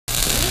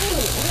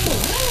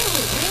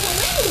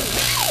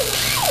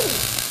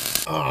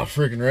Oh,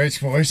 freaking rights,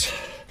 boys.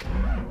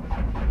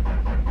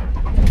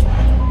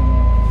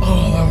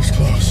 Oh, that was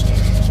close.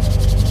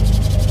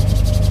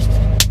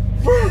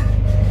 Woo!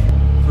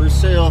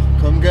 First sail,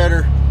 come get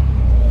her.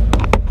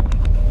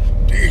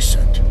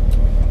 Decent.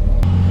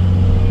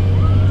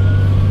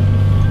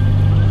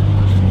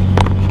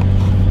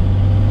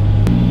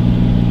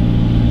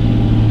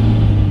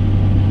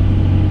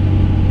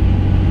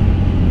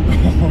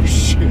 Oh,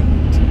 shit.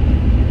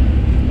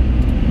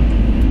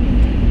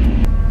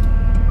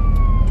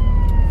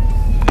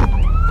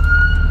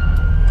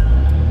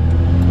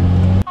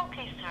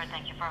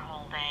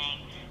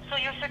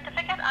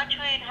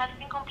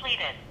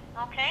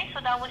 Okay, so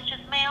that was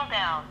just mailed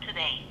out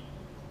today.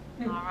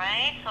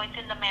 Alright, so it's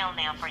in the mail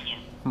now for you.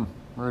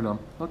 Right on.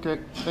 Okay,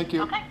 thank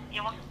you. Okay,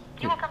 you're welcome.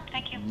 You're welcome.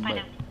 Thank you. Bye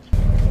now.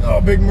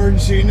 Oh, big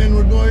emergency in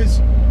Inwood, boys.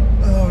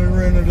 Oh, we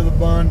ran into the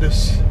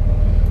Bondus.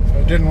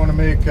 I didn't want to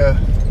make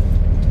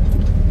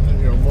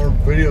more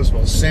videos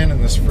about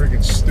sanding this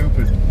freaking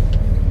stupid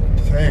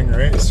thing,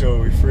 right?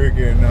 So we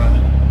freaking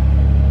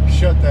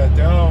shut that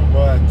down,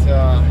 but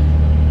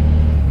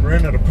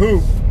ran out of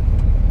poop.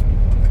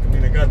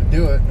 I got to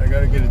do it. I got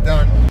to get it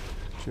done. Do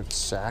you have a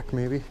sack,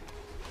 maybe?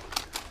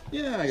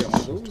 Yeah, I got one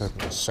of those. Type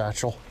of a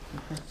satchel.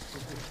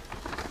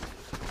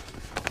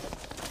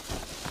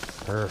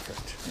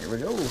 Perfect. Here we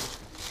go.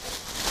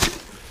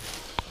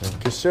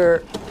 Thank you,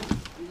 sir.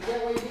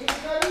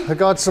 I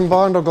got some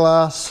Bondo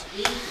glass.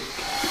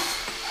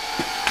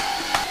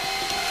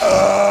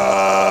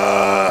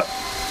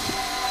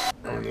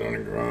 I'm down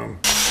in Grom.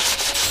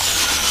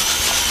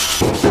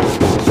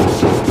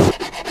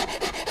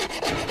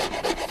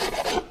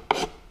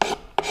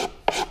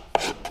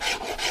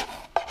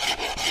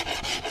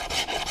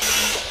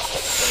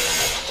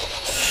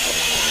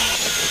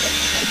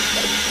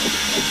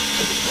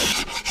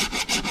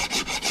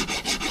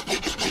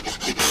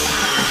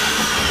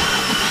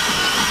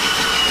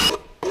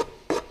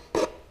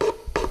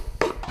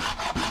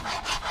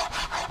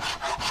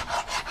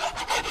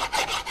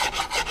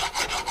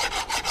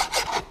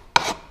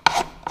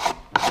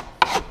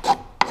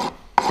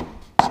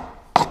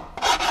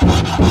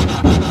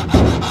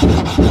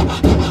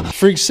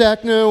 Freak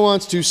Sackno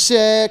wants to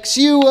sex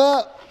you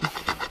up.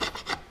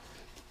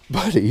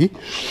 Buddy.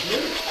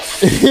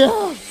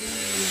 Yeah.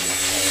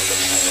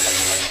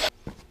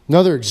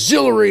 Another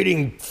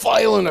exhilarating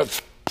file in a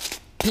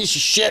piece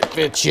of shit,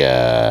 bitch.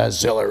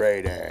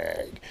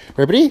 Exhilarating.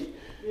 Everybody?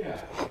 Yeah.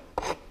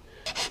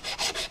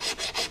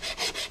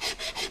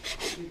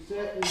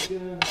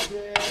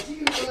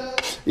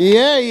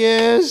 Yeah, he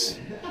is.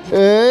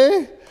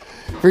 Eh?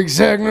 Freak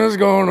Sackno's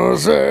gonna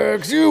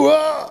sex you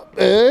up.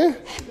 Eh?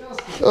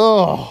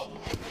 Oh,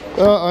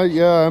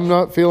 yeah, I'm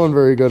not feeling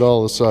very good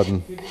all of a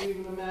sudden. Could you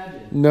even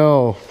imagine?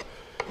 No,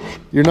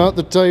 you're not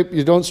the type,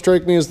 you don't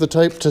strike me as the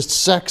type to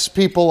sex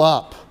people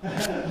up.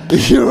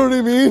 You know what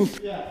I mean?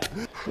 Yeah.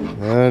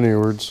 Any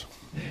words?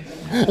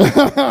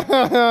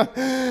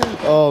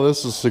 Oh,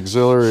 this is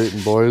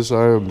exhilarating, boys.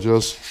 I am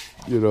just,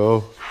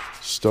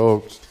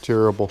 stoked.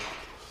 Terrible.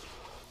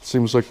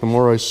 Seems like the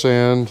more I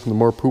sand, the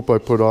more poop I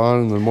put on,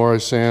 and the more I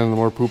sand, the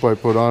more poop I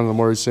put on, and the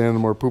more I sand, the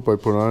more poop I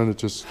put on. It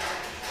just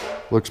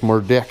looks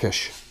more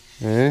dickish,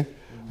 eh?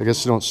 I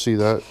guess you don't see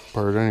that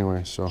part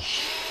anyway, so.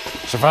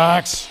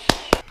 Fox!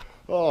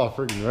 Oh,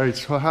 freaking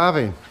rights. What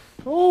having?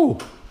 Oh!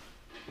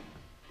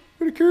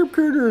 Got a curb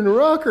critter and a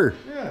rocker.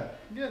 Yeah,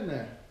 getting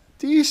there.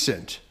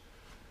 Decent.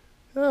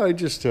 Yeah, I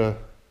just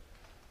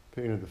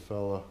painted the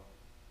fella.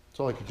 That's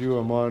all I could do.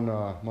 I'm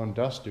on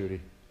dust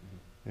duty.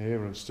 Yeah,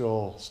 but I'm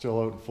still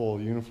out in full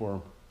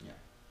uniform.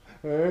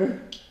 Yeah. Eh?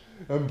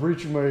 I'm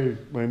breaching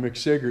my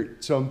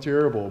McSiggert. Some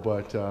terrible,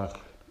 but I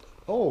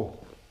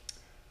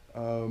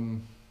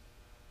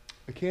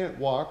can't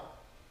walk,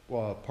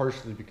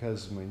 partially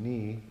because of my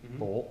knee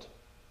bolt,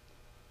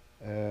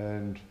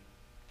 and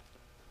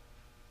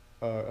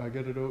I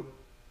get it out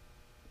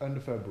end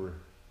of February.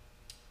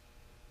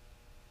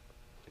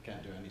 I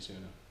can't do any sooner.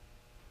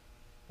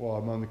 Well,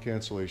 I'm on the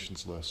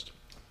cancellations list,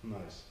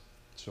 Nice.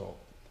 so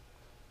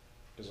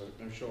Because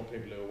I'm sure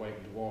people who are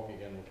waiting to walk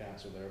again will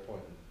cancel their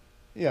appointment.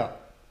 yeah.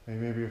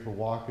 And maybe if a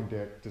walking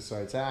dick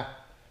decides, I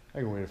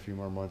can wait a few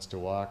more months to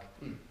walk,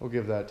 we'll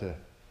give that to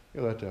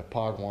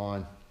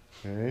Pogwan,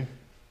 eh?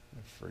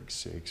 For freak's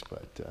sakes,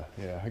 but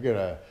yeah, I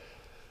got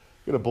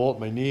a bolt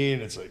in my knee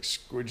and it's like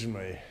squidging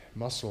my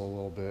muscle a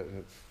little bit,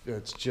 and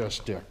it's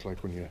just dick.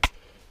 Like when you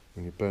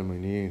bend my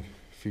knee and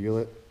feel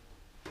it,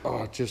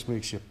 oh, it just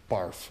makes you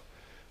barf.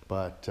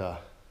 But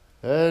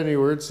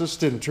anyways, this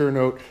didn't turn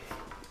out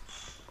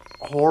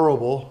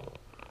horrible.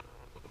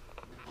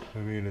 I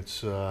mean,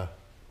 it's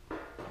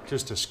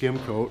just a skim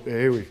coat.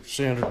 Hey, we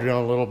sanded it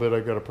down a little bit.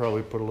 I got to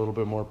probably put a little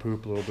bit more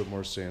poop, a little bit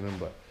more sanding,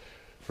 but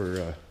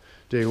for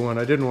day one,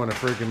 I didn't want to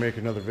friggin' make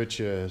another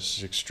video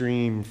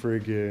extreme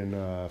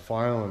friggin'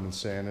 filing and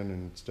sanding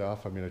and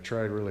stuff. I mean, I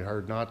tried really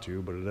hard not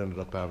to, but it ended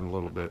up having a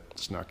little bit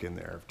snuck in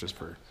there just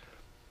for,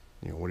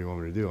 what do you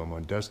want me to do? I'm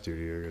on desk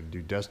duty. I gotta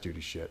do desk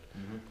duty shit.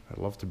 I'd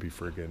love to be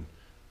friggin',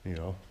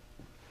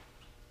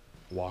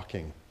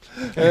 walking.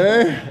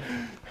 Hey?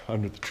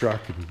 under the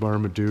truck and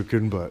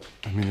Marmaduking, but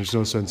I mean, there's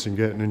no sense in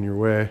getting in your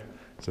way.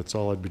 'Cause that's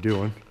all I'd be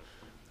doing.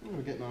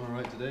 We're getting on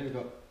alright today. We've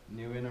got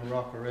new inner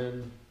rocker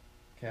in,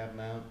 cab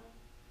mount,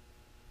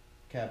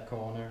 cab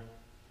corner,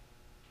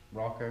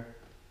 rocker.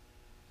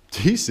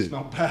 Decent. It's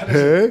not bad,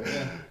 Hey? is it?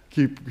 Yeah.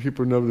 Keep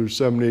another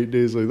 7-8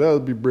 days like that. It'll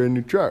be a brand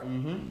new truck.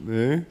 Mm-hmm.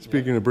 Eh?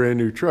 Speaking of brand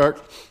new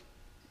truck,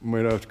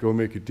 might have to go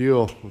make a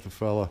deal with a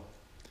fella.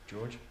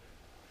 George?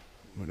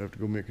 Might have to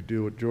go make a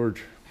deal with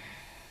George.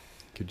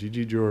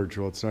 Kijiji George.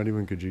 Well, it's not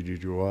even Kijiji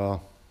George.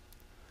 Well,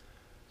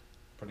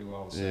 Pretty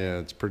well said. yeah,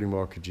 it's pretty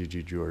well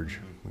Kijiji George.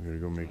 Mhm. We're gonna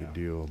go make Yeah. a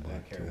deal. I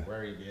don't But, care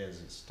where he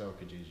is, it's still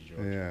Kijiji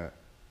George. yeah.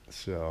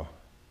 So,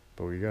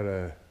 but we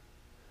gotta,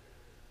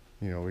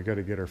 we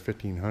gotta get our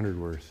 1,500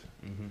 worth.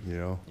 Mm-hmm. You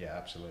know, Yeah,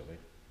 absolutely.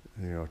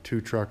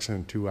 2 trucks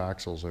and 2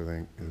 axles. I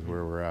think is Mhm.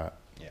 where we're at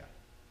Yeah.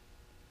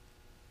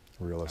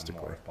 And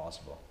realistically. more if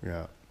possible.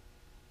 Yeah.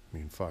 I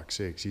mean, fuck's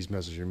sakes, he's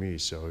messaging me,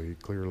 so he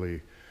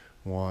clearly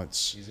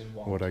wants He's in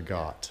what I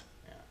got.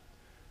 Yeah.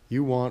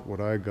 You want what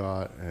I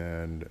got,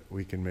 and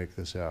we can make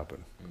this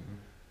happen. Mm-hmm.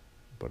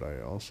 But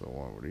I also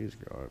want what he's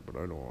got, but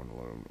I don't want to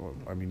let him. Well,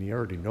 I mean, he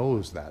already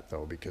knows that,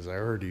 though, because I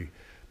already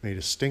made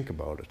a stink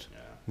about it.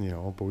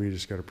 Yeah. But we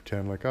just got to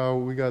pretend like, oh,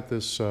 we got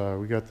this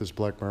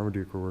Black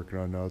Marmaduke we're working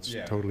on now. It's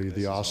Yeah, totally this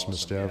the is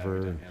awesomest awesome. Yeah, ever.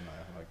 we and, didn't,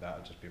 like that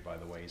would just be by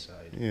the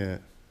wayside. yeah,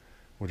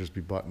 we'll just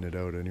be butting it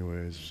out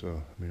anyways. So,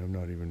 I mean, I'm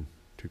not even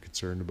too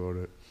concerned about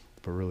it.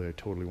 But really, I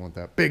totally want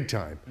that big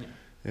time.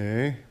 Yeah.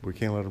 Eh? We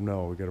can't let them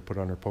know. We got to put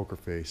on our poker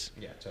face.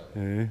 Yeah,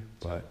 totally. Eh?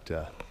 But,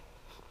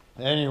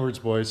 any words,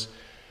 boys.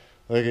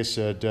 Like I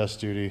said, desk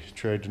duty.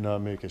 Tried to not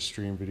make a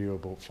stream video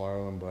about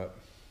filing, but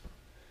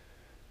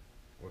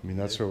I mean,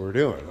 that's what we're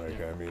doing.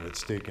 Like, I mean,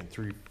 it's taken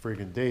 3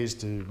 friggin' days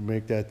to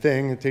make that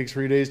thing. It takes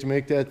 3 days to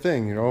make that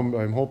thing.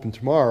 I'm hoping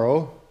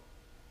tomorrow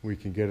we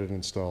can get it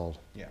installed.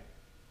 Yeah,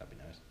 that'd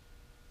be nice.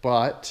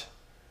 But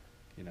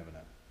You never know.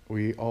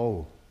 we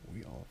all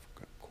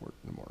got court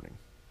in the morning.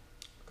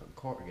 Got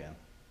caught again.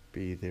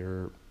 Be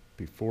there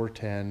before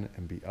 10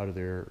 and be out of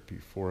there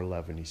before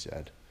 11, he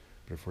said.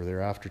 But if we're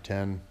there after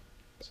 10,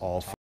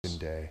 all fucking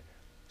day.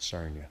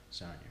 Sarnia.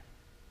 Sarnia.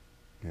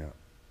 Yeah.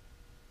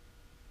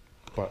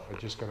 But I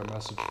just got a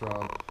message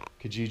from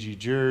Kijiji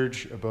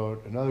George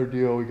about another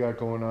deal we got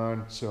going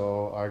on,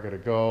 so I gotta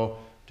go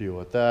deal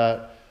with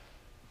that.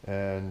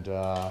 And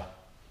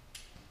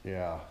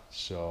yeah,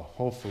 so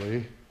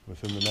hopefully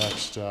within the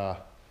next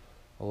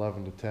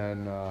 11 to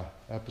 10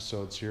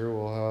 episodes here,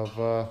 we'll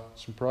have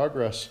some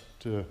progress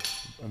to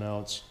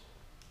announce,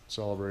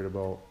 celebrate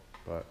about.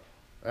 But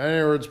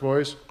any words,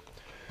 boys?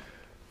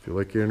 If you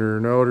like inner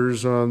and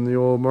outers on the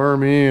old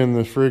Marmy and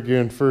the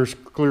friggin'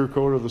 first clear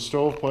coat of the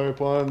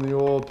stovepipe on the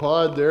old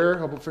pod there,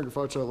 how about finger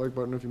flash that like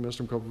button if you missed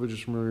them? Couple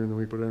videos from earlier in the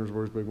week, but anyways,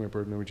 boys, big my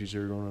part, no cheese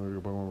here, going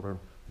on, one more time.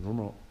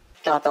 Normal.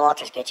 Don't let the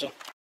Walters get you.